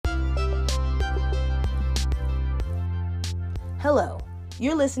Hello,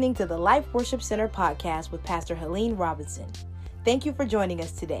 you're listening to the Life Worship Center podcast with Pastor Helene Robinson. Thank you for joining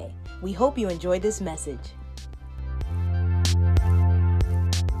us today. We hope you enjoyed this message.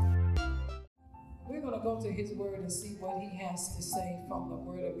 We're going to go to his word and see what he has to say from the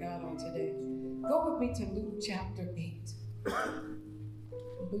word of God on today. Go with me to Luke chapter 8.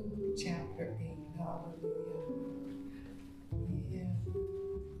 Luke chapter 8. Hallelujah. Yeah.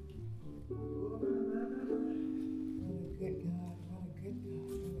 What a good God. What a good God.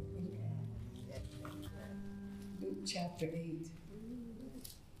 What a good God. Luke chapter 8.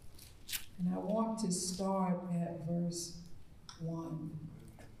 And I want to start at verse 1.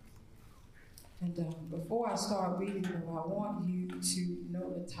 And before I start reading them, I want you to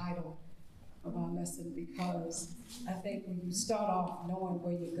know the title of our lesson, because I think when you start off knowing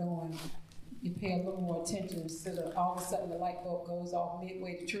where you're going, you pay a little more attention instead of all of a sudden the light bulb goes off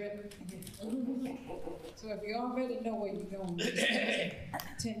midway the trip. So if you already know where you're going, you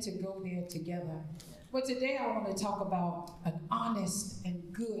tend to go there together. But today I want to talk about an honest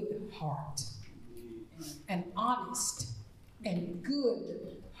and good heart. An honest and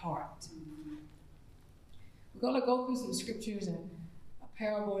good heart. We're going to go through some scriptures and a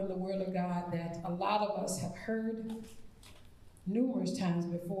parable in the Word of God that a lot of us have heard numerous times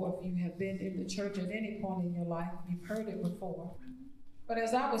before. If you have been in the church at any point in your life, you've heard it before. But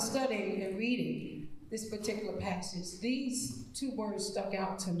as I was studying and reading this particular passage, these two words stuck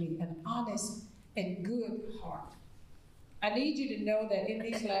out to me: an honest and good heart. I need you to know that in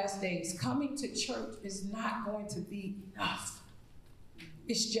these last days, coming to church is not going to be enough.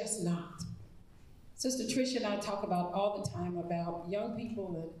 It's just not. Sister Tricia and I talk about all the time about young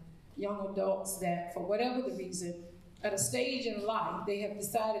people and young adults that, for whatever the reason, at a stage in life, they have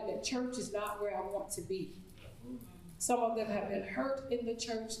decided that church is not where I want to be. Some of them have been hurt in the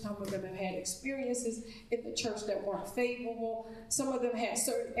church. Some of them have had experiences in the church that weren't favorable. Some of them had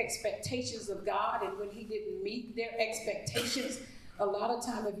certain expectations of God, and when he didn't meet their expectations, a lot of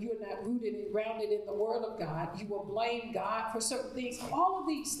time, if you're not rooted and grounded in the Word of God, you will blame God for certain things. All of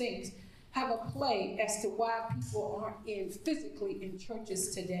these things have a play as to why people aren't physically in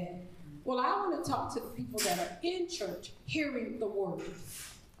churches today. Well, I want to talk to the people that are in church hearing the word.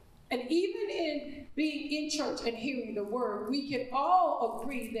 And even in being in church and hearing the word, we can all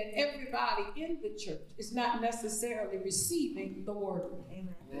agree that everybody in the church is not necessarily receiving the word.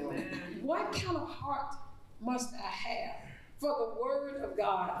 Amen. What kind of heart must I have for the word of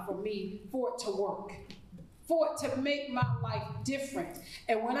God for me, for it to work? For it to make my life different.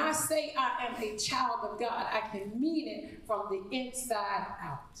 And when I say I am a child of God, I can mean it from the inside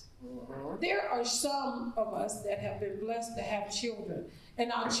out. There are some of us that have been blessed to have children,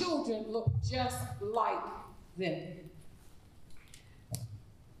 and our children look just like them.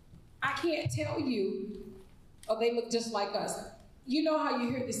 I can't tell you, or they look just like us. You know how you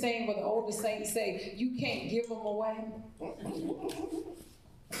hear the saying where the older saints say, you can't give them away?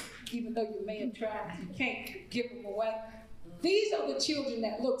 Even though you may have tried, you can't give them away. These are the children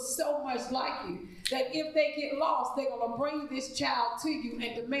that look so much like you that if they get lost, they're going to bring this child to you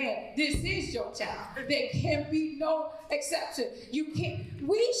and demand, this is your child. There can be no exception. You can't.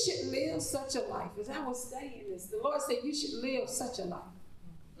 We should live such a life. As I was studying this, the Lord said you should live such a life.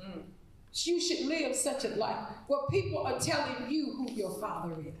 You should live such a life where people are telling you who your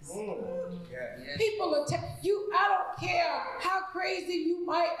father is. People are telling you, I don't care how crazy you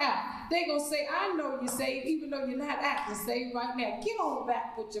might act. They're going to say, I know you're saved, even though you're not acting saved right now. Get on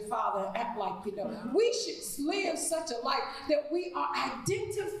back with your father and act like you know. We should live such a life that we are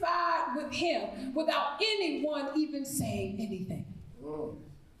identified with him without anyone even saying anything.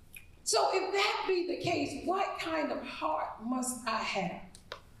 So if that be the case, what kind of heart must I have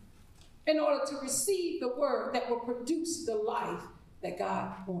in order to receive the word that will produce the life that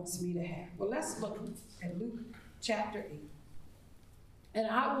God wants me to have? Well, let's look at Luke chapter 8. And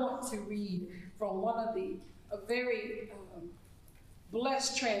I want to read from one of a very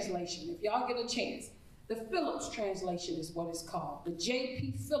blessed translation. If y'all get a chance, the Phillips translation is what it's called. The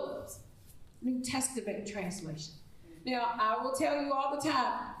J.P. Phillips New Testament translation. Now, I will tell you all the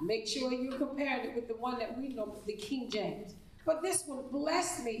time, make sure you're comparing it with the one that we know, the King James. But this one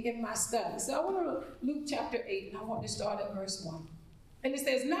blessed me in my study. So I want to look Luke chapter 8, and I want to start at verse 1. And it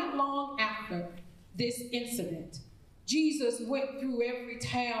says, not long after this incident, Jesus went through every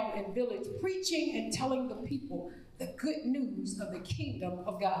town and village, preaching and telling the people the good news of the kingdom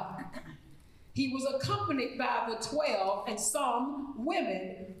of God. He was accompanied by the 12 and some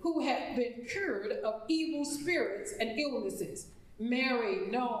women who had been cured of evil spirits and illnesses. Mary,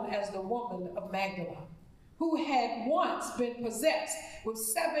 known as the woman of Magdala, who had once been possessed with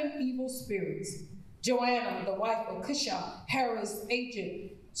 7 evil spirits. Joanna, the wife of Cusha, Herod's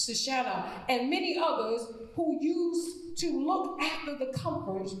agent, Shoshana, and many others who used to look after the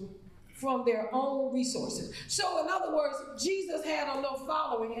comfort from their own resources. So in other words, Jesus had a little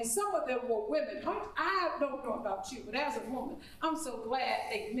following, and some of them were women. I don't know about you, but as a woman, I'm so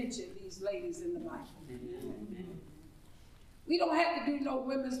glad they mentioned these ladies in the Bible. Amen. We don't have to do no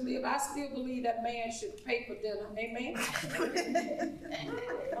women's lib. I still believe that man should pay for dinner. Amen? I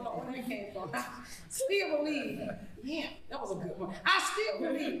don't know where that came from. I still believe. Yeah, that was a good one. I still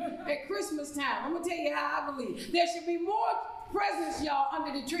believe at Christmas time, I'm going to tell you how I believe. There should be more presents, y'all,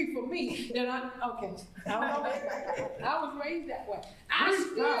 under the tree for me than I was raised that way. I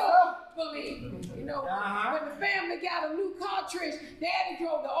still believe, when the family got a new cartridge, Daddy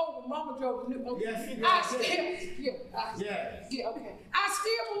drove the old one, Mama drove the new one. I still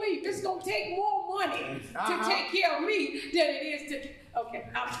believe it's going to take more money to take care of me than it is to,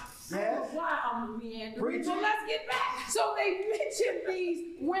 why I'm meandering. So let's get back. So they mentioned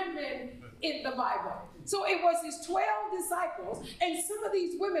these women in the Bible. So it was his 12 disciples, and some of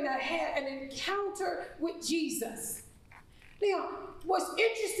these women had an encounter with Jesus. Now, what's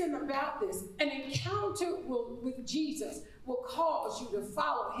interesting about this, an encounter with Jesus will cause you to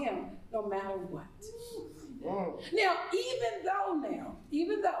follow him no matter what. Now, even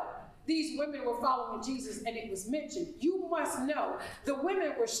though these women were following Jesus and it was mentioned, you must know the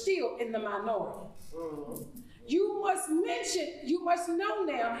women were still in the minority. You must know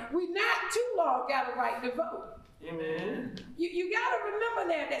now, we not too long got a right to vote. Amen. You got to remember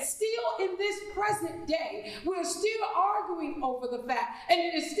that still in this present day, we're still arguing over the fact, and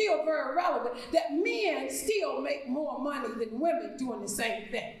it is still very relevant, that men still make more money than women doing the same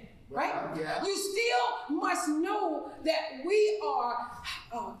thing. Right? Yeah. You still must know that we are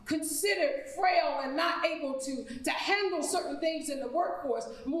considered frail and not able to handle certain things in the workforce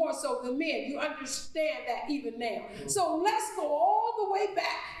more so than men. You understand that even now. So let's go all the way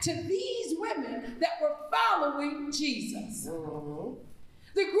back to these women that were following Jesus.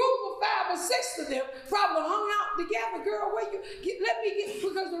 The group of 5 or 6 of them probably hung out together. Girl,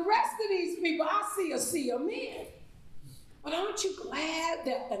 because the rest of these people, I see a sea of men. But aren't you glad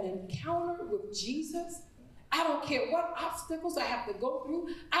that an encounter with Jesus, I don't care what obstacles I have to go through,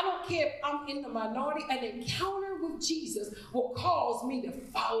 I don't care if I'm in the minority, an encounter with Jesus will cause me to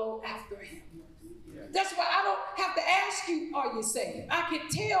follow after him. That's why I don't have to ask you, are you saved? I can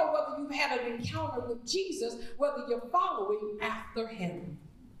tell whether you've had an encounter with Jesus, whether you're following after him.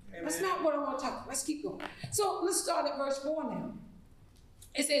 Amen. That's not what I want to talk about. Let's keep going. So let's start at verse 4 now.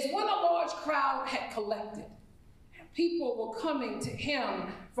 It says, when a large crowd had collected, people were coming to him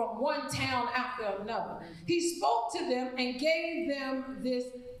from one town after another, he spoke to them and gave them this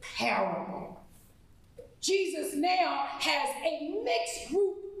parable. Jesus now has a mixed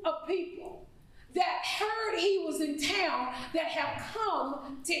group of people that heard he was in town that have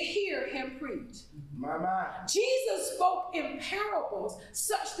come to hear him preach. Jesus spoke in parables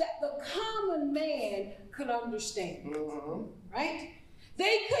such that the common man could understand. Right?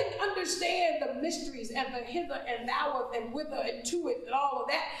 They couldn't understand the mysteries and the hither and thou and whither and to it and all of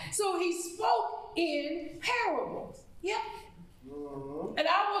that. So he spoke in parables. Yep. And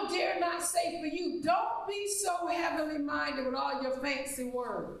I will dare not say for you, don't be so heavenly minded with all your fancy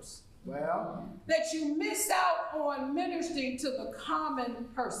words. That you miss out on ministering to the common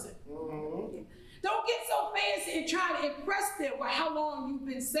person. Don't get so fancy and try to impress them with how long you've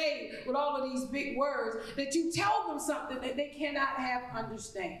been saved with all of these big words that you tell them something that they cannot have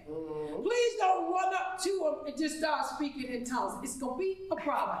understand. Please don't run up to them and just start speaking in tongues. It's going to be a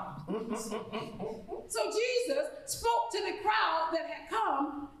problem. So Jesus spoke to the crowd that had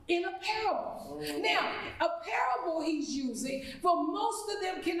come in a parable. Now, a parable he's using, for most of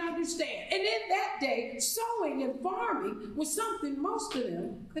them can understand. And in that day, sowing and farming was something most of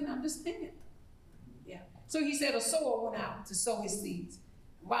them couldn't understand. So he said a sower went out to sow his seeds.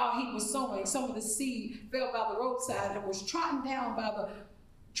 While he was sowing, some of the seed fell by the roadside and was trodden down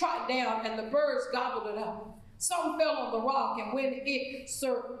and the birds gobbled it up. Some fell on the rock, and when it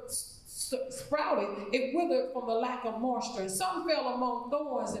sprouted, it withered from the lack of moisture. And some fell among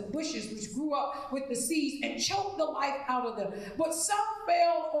thorns and bushes, which grew up with the seeds and choked the life out of them. But some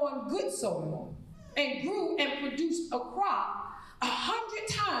fell on good soil and grew and produced a crop 100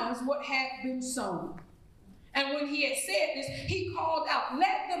 times what had been sown. And when he had said this, he called out,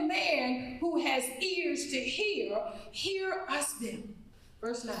 let the man who has ears to hear us then.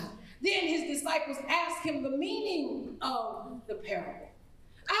 Verse 9. Then his disciples asked him the meaning of the parable.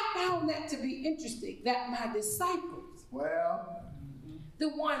 I found that to be interesting, that my disciples, the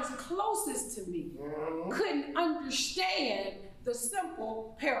ones closest to me, couldn't understand the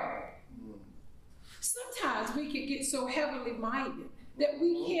simple parable. Sometimes we can get so heavenly minded that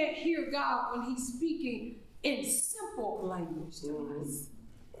we can't hear God when he's speaking in simple language to us.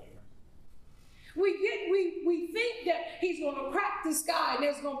 We think that he's going to crack the sky and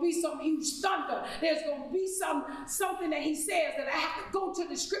there's going to be some huge thunder. There's going to be something that he says that I have to go to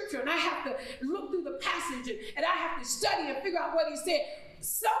the scripture and I have to look through the passage and I have to study and figure out what he said.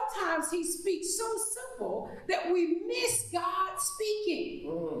 Sometimes he speaks so simple that we miss God speaking.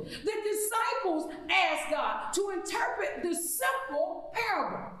 The disciples asked God to interpret the simple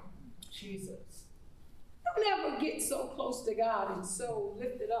parable. Jesus. Don't ever get so close to God and so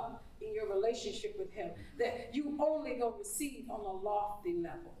lifted up in your relationship with him that you only going to receive on a lofty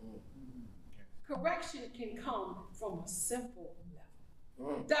level. Correction can come from a simple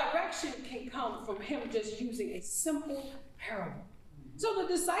level. Direction can come from him just using a simple parable. So the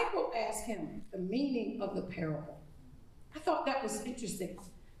disciple asked him the meaning of the parable. I thought that was interesting.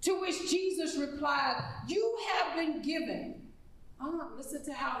 To which Jesus replied, you have been given. Listen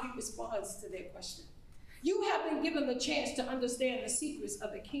to how he responds to their question. You have been given the chance to understand the secrets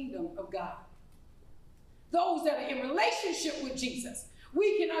of the kingdom of God. Those that are in relationship with Jesus,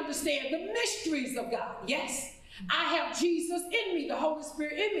 we can understand the mysteries of God. Yes, I have Jesus in me, the Holy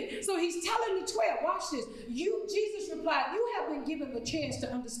Spirit in me. So he's telling the 12, watch this. Jesus replied, you have been given the chance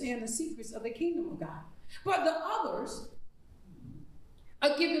to understand the secrets of the kingdom of God. But the others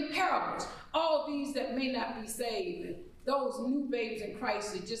are given parables. All these that may not be saved, and those new babes in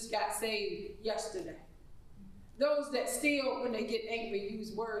Christ that just got saved yesterday. Those that still, when they get angry,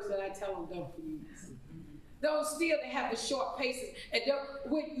 use words that I tell them don't use. Those still that have the short paces. And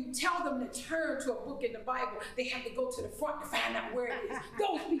when you tell them to turn to a book in the Bible, they have to go to the front to find out where it is.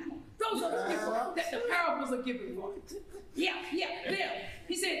 Those people, those are the people that the parables are given for. Yeah, them.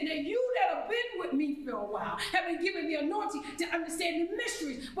 He said, now you that have been with me for a while have been given the anointing to understand the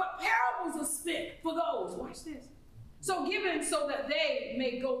mysteries, but parables are spent for those. Watch this. So given so that they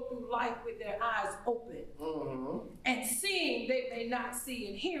may go through life with their eyes open. And seeing they may not see,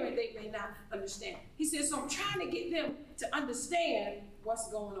 and hearing they may not understand. He says, so I'm trying to get them to understand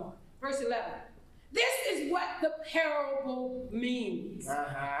what's going on. Verse 11. This is what the parable means.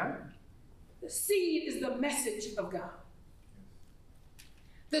 The seed is the message of God.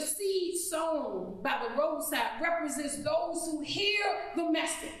 The seed sown by the roadside represents those who hear the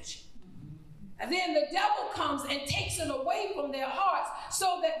message. And then the devil comes and takes it away from their hearts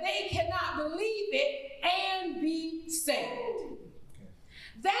so that they cannot believe it and be saved.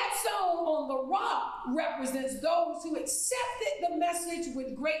 That sown on the rock represents those who accepted the message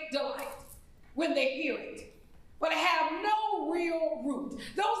with great delight when they hear it, but have no real root.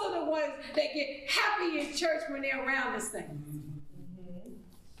 Those are the ones that get happy in church when they're around this thing.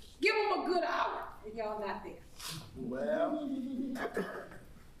 Give them a good hour and y'all not there. Well.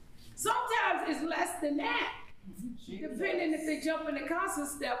 Sometimes it's less than that, depending if they jump in the concert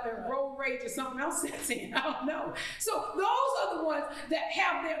step and roll rage or something else sets in. I don't know. So those are the ones that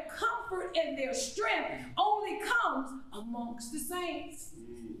have their comfort and their strength only comes amongst the saints.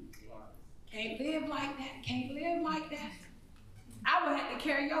 Can't live like that. Can't live like that. I would have to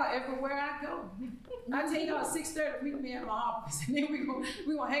carry y'all everywhere I go. I tell y'all at 6:30, meet me at my office, and then we're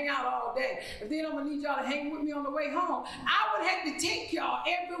gonna hang out all day. If then I'm gonna need y'all to hang with me on the way home, I would have to take y'all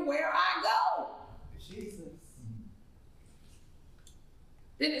everywhere I go. Jesus.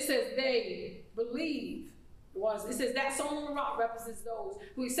 Then it says they believe. It says that sown on the rock represents those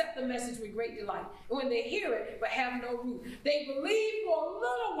who accept the message with great delight. And when they hear it but have no root, they believe for a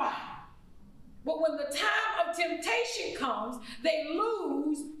little while. But when the time of temptation comes, they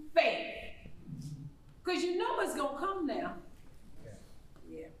lose faith. Because you know it's going to come now.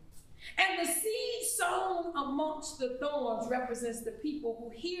 Yeah. And the seed sown amongst the thorns represents the people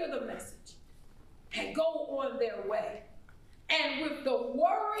who hear the message and go on their way. And with the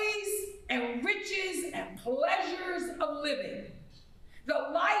worries and riches and pleasures of living, the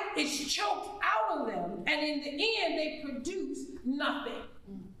life is choked out of them, and in the end, they produce nothing.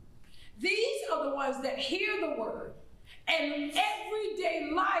 These are the ones that hear the word, and in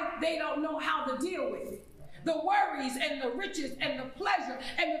everyday life, they don't know how to deal with it. The worries and the riches and the pleasure,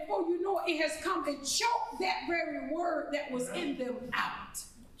 and before you know it, it has come and choked that very word that was in them out.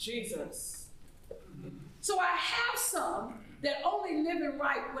 Jesus. So I have some that only living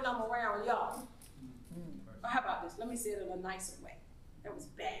right when I'm around y'all. Or how about this? Let me say it in a nicer way. That was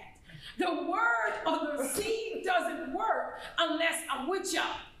bad. The word of the seed doesn't work unless I'm with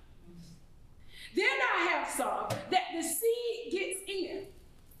y'all. Then I have some that the seed gets in.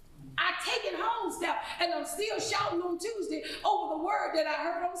 I take it home step, and I'm still shouting on Tuesday over the word that I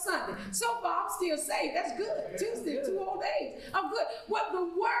heard on Sunday. So far, I'm still saved. That's good. Tuesday, 2 whole days. I'm good. What the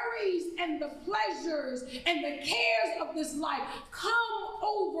worries and the pleasures and the cares of this life come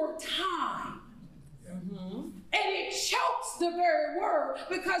over time. Mm-hmm. And it chokes the very word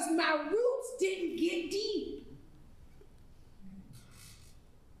because my roots didn't get deep.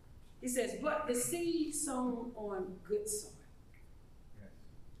 He says, but the seed sown on good soil.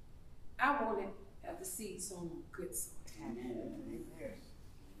 I want to have the seed sown on good soil. Amen.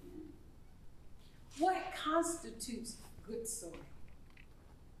 What constitutes good soil?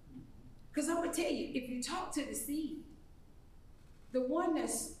 Because I'm going to tell you, if you talk to the seed, the one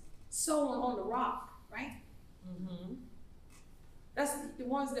that's sown on the rock, right? Mm-hmm. That's the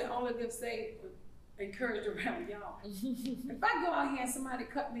ones that all of them say encouraged around y'all. If I go out here and somebody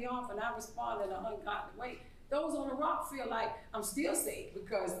cut me off and I respond in an ungodly way, those on the rock feel like I'm still saved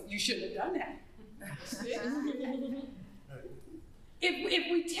because you shouldn't have done that.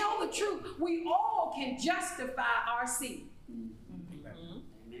 If we tell the truth, we all can justify our seed.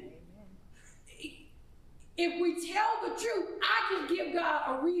 If we tell the truth, I can give God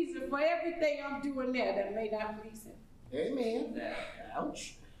a reason for everything I'm doing there that may not please him. Amen.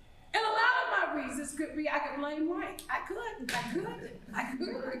 Ouch. And a lot of my reasons could be I could blame Mike. I could blame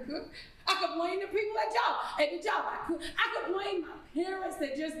the people at the job. I could blame my parents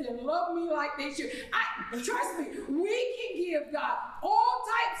that just didn't love me like they should. Trust me, we can give God all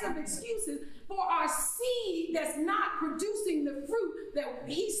types of excuses for our seed that's not producing the fruit that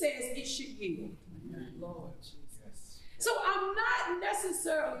he says it should yield. Lord Jesus. So I'm not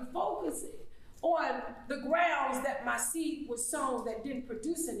necessarily focusing on the grounds that my seed was sown that didn't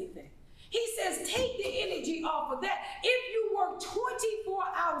produce anything. He says, take the energy off of that. If you work 24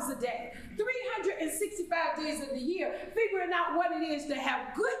 hours a day, 365 days of the year, figuring out what it is to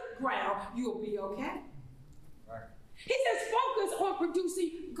have good ground, you'll be okay. Right. He says, focus on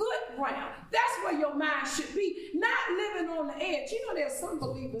producing good ground. That's where your mind should be, not living on the edge. You know, there's some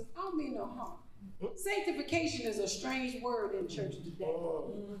believers, I don't mean no harm. Sanctification is a strange word in church today.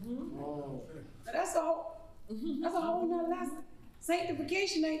 That's a whole nother lesson.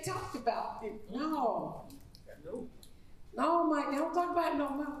 Sanctification ain't talked about. No, Mike, they don't talk about it no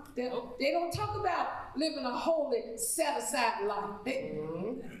more. They don't talk about living a holy, set-aside life.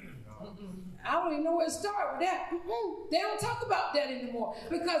 I don't even know where to start with that. They don't talk about that anymore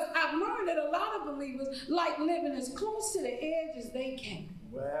because I've learned that a lot of believers like living as close to the edge as they can.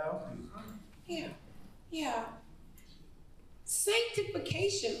 Well, yeah.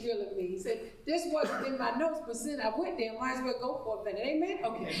 Sanctification really means, and this wasn't in my notes, but since I went there, I might as well go for a minute. Amen?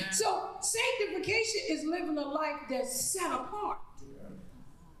 Okay. Amen. So sanctification is living a life that's set apart.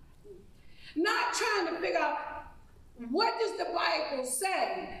 Not trying to figure out what does the Bible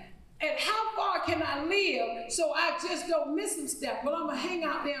say and how far can I live so I just don't miss some stuff, but I'm going to hang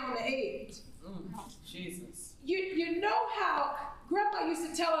out there on the edge. Jesus. You know how Grandma used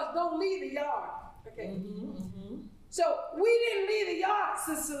to tell us, don't leave the yard. Okay. So we didn't leave the yard,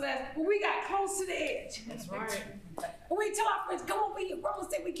 Sister Celeste, but we got close to the edge. That's right. And we tell our friends, come over here. Grandma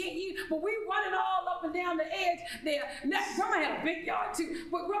said we can't use, but we running all up and down the edge there. Now, Grandma had a big yard too,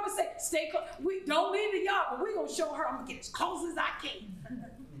 but Grandma said, stay close. We don't leave the yard, but we're going to show her I'm going to get as close as I can.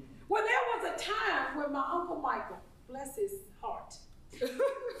 Well, there was a time when my Uncle Michael, bless his heart,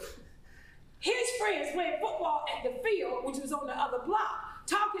 his friends playing football at the field, which was on the other block,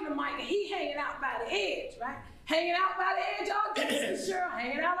 talking to Mike, and he hanging out by the edge, right? Hanging out by the edge all day, sure,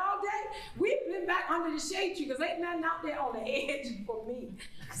 hanging out all day. We've been back under the shade tree because ain't nothing out there on the edge for me.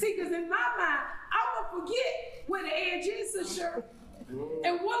 See, because in my mind, I'm going to forget where the edge is, so sure.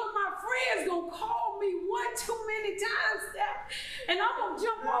 And one of my friends going to call me one too many times, and I'm going to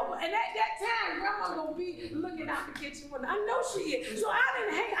jump over. And at that time, Grandma's going to be looking out the kitchen window. I know she is. So I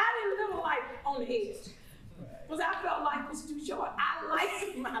didn't live a life on the edge. Because I felt life was too short. I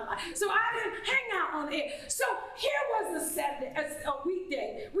liked my life. So I didn't hang out on the edge. So here was a Saturday, a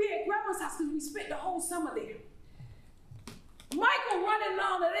weekday. We had Grandma's house because we spent the whole summer there. Michael running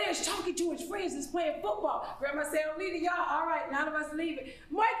along the edge talking to his friends that's playing football. Grandma said, don't leave the yard. All right, none of us leave it.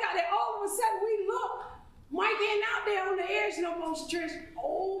 Mike out there, all of a sudden we look. Mike ain't out there on the edge no more, Trish.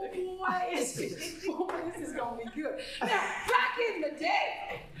 Oh boy, this is going to be good. Now, back in the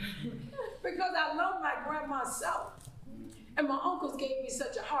day, because I love my grandma so, and my uncles gave me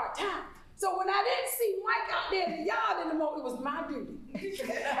such a hard time. So when I didn't see Mike out there in the yard anymore, it was my duty.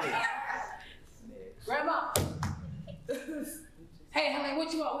 Grandma. Hey, Helen,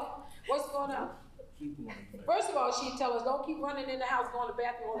 what you want? What's going on? First of all, she'd tell us, don't keep running in the house, going to the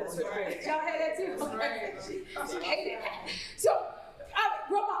bathroom. That's right. Y'all had that too? Right. She hated that. So,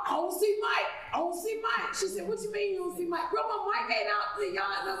 Grandma, I don't see Mike. I don't see Mike. She said, what you mean you don't see Mike? Grandma, Mike ain't out the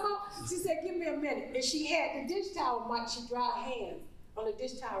yard no more. She said, give me a minute. And she had the dish towel, Mike. She dried her hands on the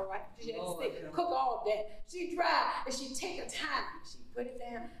dish towel, right? She had to stay, cook all that. She dried, and she take her time. She put it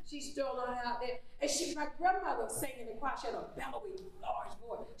down. She strolled on out there. And my grandmother was singing in the choir. She had a bellowy, large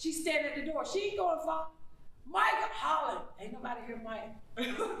voice. She standing at the door. She ain't going far. Mike hollering. Ain't nobody hear Mike. This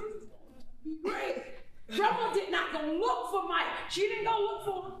is going to be great. Grandma did not go look for Mike. She didn't go look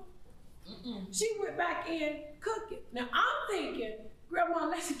for him. She went back in cooking. Now I'm thinking, Grandma,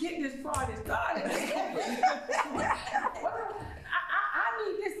 let's get this party started. I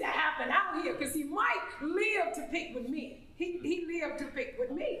need this to happen out here because Mike lived to pick with me. He lived to pick with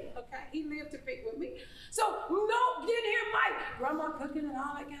me, okay? He lived to pick with me. So, no, didn't hear Mike. Grandma cooking and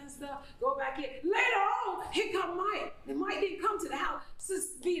all that kind of stuff. Go back in. Later on, here come Mike. And Mike didn't come to the house.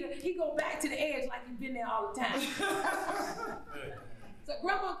 Sister Vita, he go back to the edge like he's been there all the time. So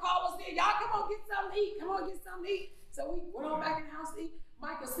Grandma called us in. Y'all come on, get something to eat. Come on, get something to eat. So we went on back in the house to eat.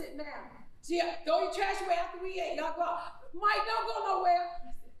 Mike was sitting down. She throw your trash away after we ate. Y'all go out. Mike, don't go nowhere.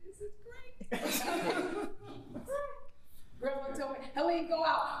 I said, this is great. Grandma told me, Helene, go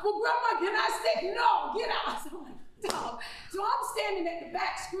out. Well, Grandma, can I stay? No, get out. So I'm like, dog. So I'm standing at the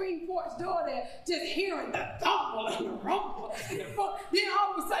back screen porch door there, just hearing the thumble and the rumble. And the then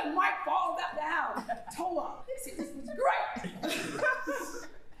all of a sudden, Mike falls out the house, toe up. He said, this was great.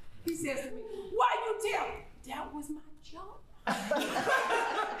 He says to me, why you tell me? That was my job.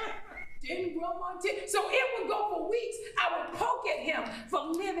 Didn't Grandma tell? So it would go for weeks. I would poke at him for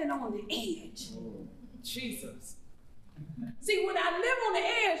living on the edge. Jesus. See, when I live on the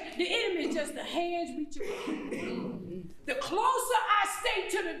edge, the enemy is just a hedge between. The closer I stay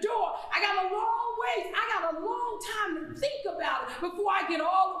to the door, I got a long ways. I got a long time to think about it before I get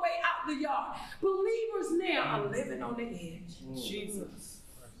all the way out the yard. Believers now are living on the edge. Jesus.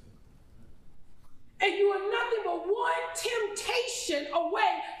 And you are nothing but one temptation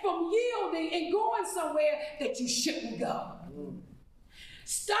away from yielding and going somewhere that you shouldn't go.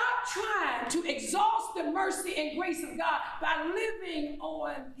 Stop trying to exhaust the mercy and grace of God by living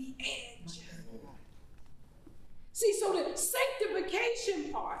on the edge. See, so the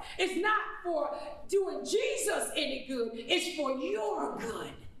sanctification part is not for doing Jesus any good, it's for your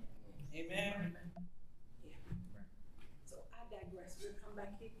good. Amen. Yeah. So I digress. We'll come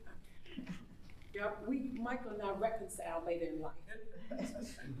back here. Michael and I reconciled later in life.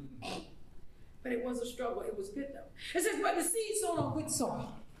 But it was a struggle. It was good though. It says, but the seed sown on good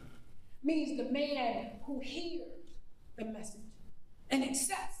soil means the man who hears the message and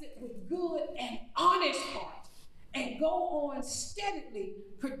accepts it with good and honest heart and go on steadily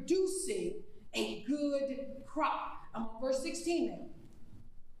producing a good crop. I'm on verse 16 now.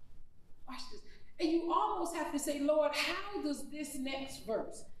 Watch this. And you almost have to say, Lord, how does this next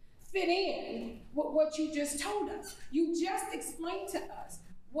verse fit in with what you just told us? You just explained to us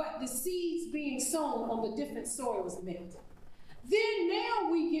what the seeds being sown on the different soils meant. Then now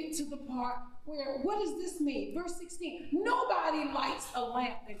we get to the part where, what does this mean? Verse 16, nobody lights a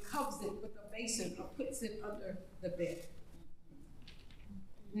lamp and covers it with a basin or puts it under the bed.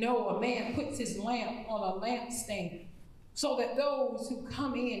 No, a man puts his lamp on a lampstand so that those who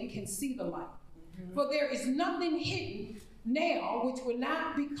come in can see the light. For there is nothing hidden now which will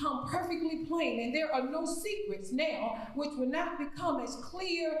not become perfectly plain, and there are no secrets now which will not become as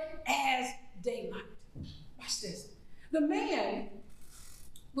clear as daylight. Watch this. The man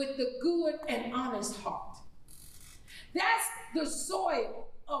with the good and honest heart. That's the soil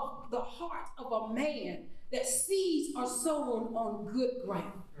of the heart of a man that seeds are sown on good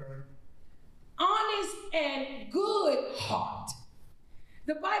ground. Honest and good heart.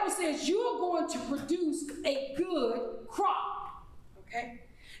 The Bible says you're going to produce a good crop, okay?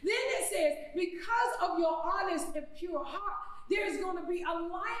 Then it says, because of your honest and pure heart, there's going to be a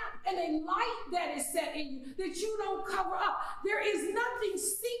lamp and a light that is set in you that you don't cover up. There is nothing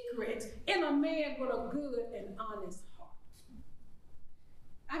secret in a man with a good and honest heart.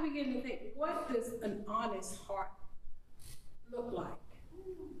 I begin to think, what does an honest heart look like?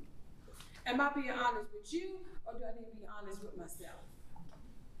 Am I being honest with you, or do I need to be honest with myself?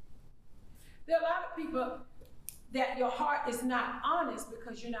 There are a lot of people that your heart is not honest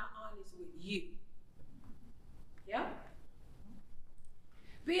because you're not honest with you. Yeah?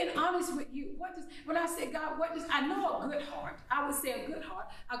 Being honest with you. When I say, God, I know a good heart. I would say a good heart.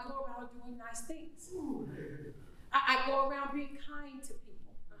 I go around doing nice things. I go around being kind to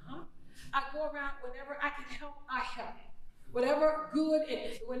people. I go around, whenever I can help, I help. Whatever good,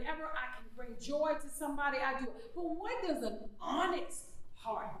 and whenever I can bring joy to somebody, I do it. But what does an honest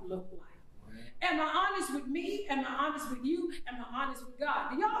heart look like? Am I honest with me? Am I honest with you? Am I honest with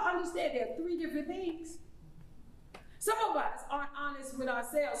God? Do y'all understand there are three different things? Some of us aren't honest with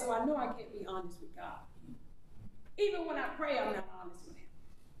ourselves, so I know I can't be honest with God. Even when I pray, I'm not honest with him.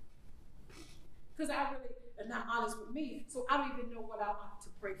 Because I really am not honest with me, so I don't even know what I ought to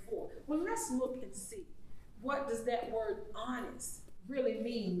pray for. Well, let's look and see. What does that word honest really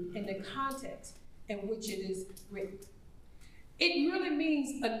mean in the context in which it is written? It really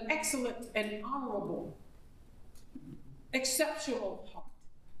means an excellent and honorable, exceptional heart,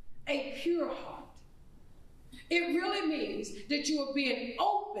 a pure heart. It really means that you are being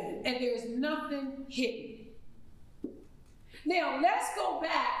open and there's nothing hidden. Now, let's go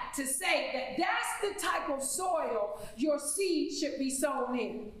back to say that that's the type of soil your seed should be sown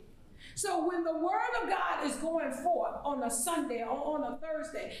in. So when the word of God is going forth on a Sunday or on a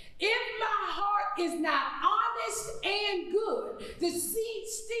Thursday, if my heart is not honest and good, the seed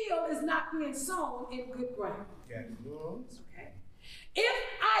still is not being sown in good ground. Okay? If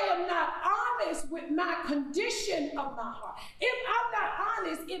I am not honest with my condition of my heart, if I'm not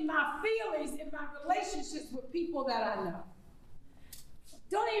honest in my feelings, in my relationships with people that I know,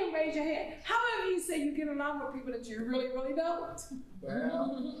 don't even raise your hand. How many of you say you get along with people that you really, really don't?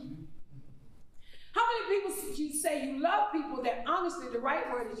 Well. How many people you say you love people that honestly the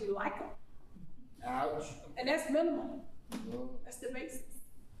right word is you like them? Ouch. And that's minimal. That's the basis.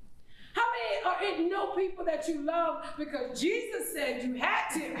 How many know people that you love because Jesus said you had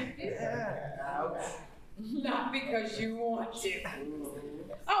to? Ouch. Not because you want to.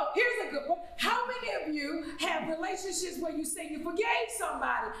 Oh, here's a good one. How many of you have relationships where you say you forgave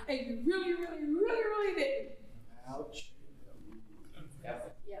somebody and you really, really, really, really didn't? Ouch. Yeah.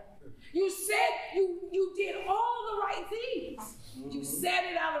 You said you did all the right things. You said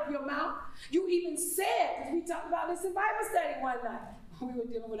it out of your mouth. You even said, because we talked about this in Bible study one night. We were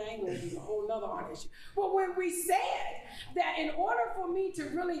dealing with anger, which is a whole other hard issue. But when we said that in order for me to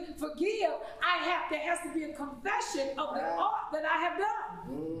really forgive, there has to be a confession of the art that I have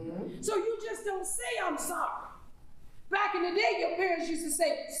done. So you just don't say I'm sorry. Back in the day, your parents used to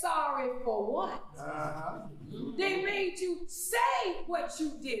say, sorry for what? They made you say what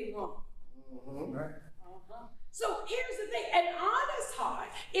you did wrong. So here's the thing, an honest heart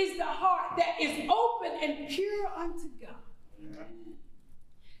is the heart that is open and pure unto God.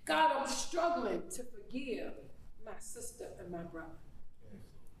 God, I'm struggling to forgive my sister and my brother.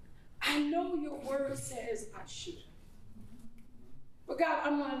 I know your word says I should. But God,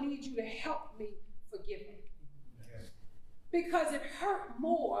 I'm going to need you to help me forgive him. Because it hurt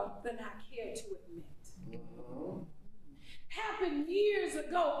more than I care to admit. Happened years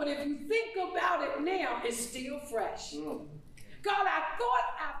ago, but if you think about it now, it's still fresh. God, I thought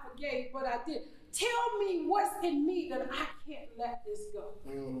I forgave, but I didn't. Tell me what's in me that I can't let this go.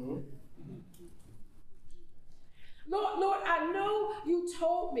 Lord, I know you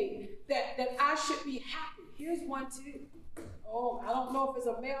told me that I should be happy. Here's one too. Oh, I don't know if it's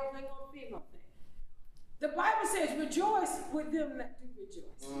a male thing or a female thing. The Bible says, rejoice with them that do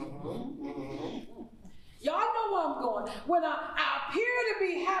rejoice. Y'all know where I'm going. When I appear to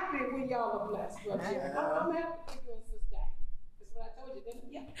be happy when y'all are blessed. I'm happy for you and Sister Diane. That's what I told you, didn't I?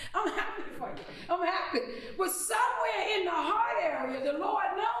 Yeah, I'm happy for you. I'm happy. But somewhere in the heart area, the Lord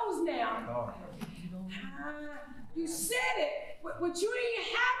knows now. You said it, but you ain't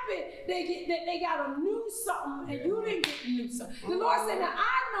happy. They got to new something, and you didn't get new something. The Lord said, now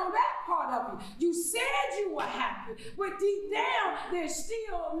I know that part of you. You said you were happy, but deep down, there's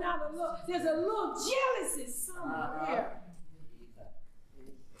still there's a little jealousy somewhere.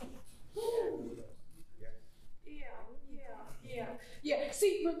 Yeah.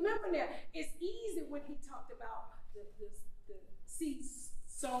 See, remember now, it's easy when he talked about the seeds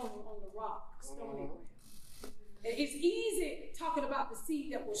sown on the rock, stony ground. It's easy talking about the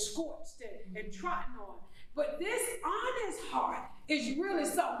seed that was scorched and trodden on. But this honest heart is really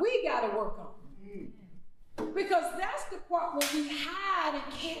something we got to work on. Because that's the part where we hide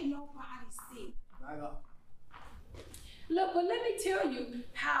and can't nobody see. Look, but let me tell you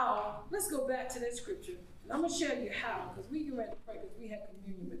how. Let's go back to that scripture. And I'm going to show you how, because we get ready to pray because we had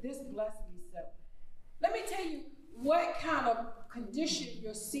communion. But this blessed me so. Let me tell you what kind of condition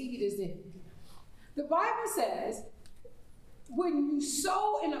your seed is in. The Bible says, when you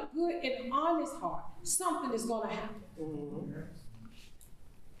sow in a good and honest heart, something is going to happen.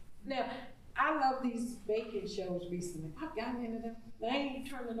 Now, I love these baking shows recently. I've gotten into them. They ain't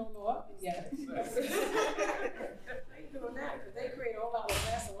turning on no oven yet. I ain't doing that because they create a whole lot of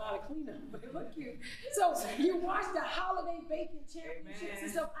mess, a lot of cleanup, but it look cute. So you watch the holiday baking championships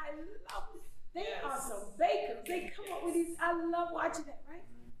and stuff. I love it. They are some bakers. They come up with these. I love watching that, right?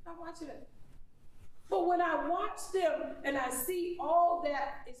 I watch it. But when I watch them and I see all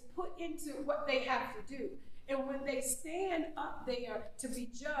that is put into what they have to do, and when they stand up there to be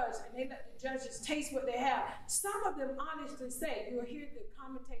judged and they let the judges taste what they have, some of them honestly say, you'll hear the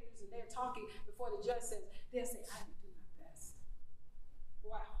commentators and they're talking before the judge says, they'll say, I didn't do my best.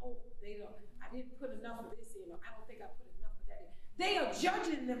 Well, I hope they don't, I didn't put enough of this in, or I don't think I put enough of that in. They are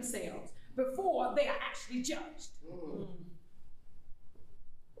judging themselves before they are actually judged.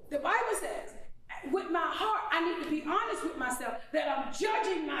 The Bible says, with my heart, I need to be honest with myself that I'm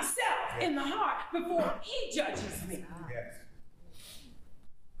judging myself in the heart before he judges me. Yes.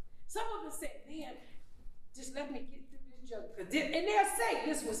 Some of us say, man, just let me get through this judgment. And they'll say,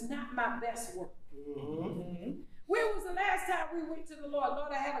 this was not my best work. When was the last time we went to the Lord?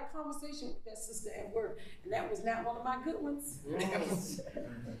 Lord, I had a conversation with that sister at work, and that was not one of my good ones.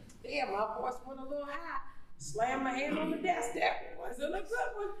 Damn, my voice went a little high. Slammed my hand on the desk. That wasn't a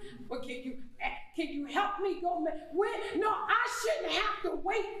good one. But can you help me go? No, I shouldn't have to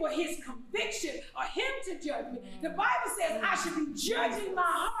wait for his conviction or him to judge me. The Bible says I should be judging my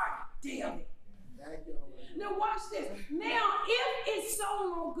heart daily. Now watch this. Now, if it's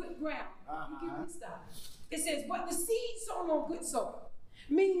sown on good ground, you get this stuff. It says, but the seed sown on good soil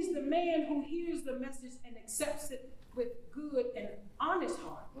means the man who hears the message and accepts it with good and honest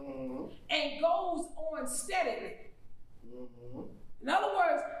heart and goes on steadily. In other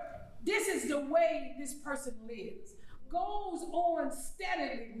words, this is the way this person lives. Goes on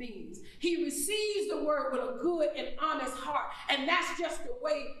steadily means he receives the word with a good and honest heart, and that's just the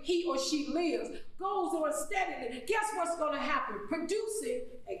way he or she lives. Goes on steadily. Guess what's going to happen? Producing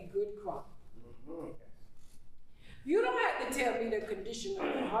a good crop. You don't have to tell me the condition of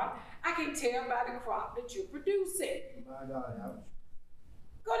your heart. I can tell by the crop that you're producing. My God, ouch.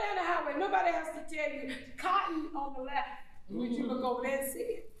 Go down the highway. Nobody has to tell you cotton on the left. When you look over there and see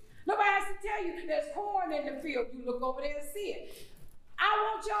it. Nobody has to tell you there's corn in the field. You look over there and see it. I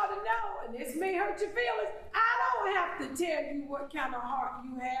want y'all to know, and this may hurt your feelings, I don't have to tell you what kind of heart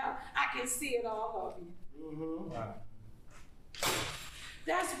you have. I can see it all of you.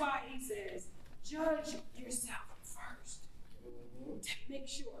 That's why he says, judge yourself first to make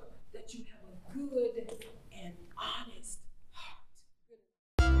sure that you have a good and honest heart.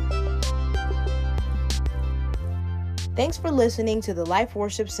 Thanks for listening to the Life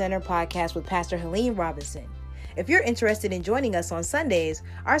Worship Center podcast with Pastor Helene Robinson. If you're interested in joining us on Sundays,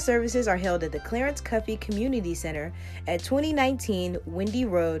 our services are held at the Clarence Cuffey Community Center at 2019 Windy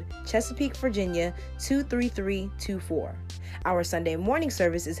Road, Chesapeake, Virginia, 23324. Our Sunday morning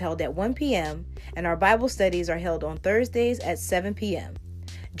service is held at 1 p.m., and our Bible studies are held on Thursdays at 7 p.m.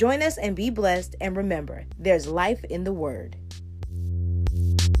 Join us and be blessed, and remember, there's life in the Word.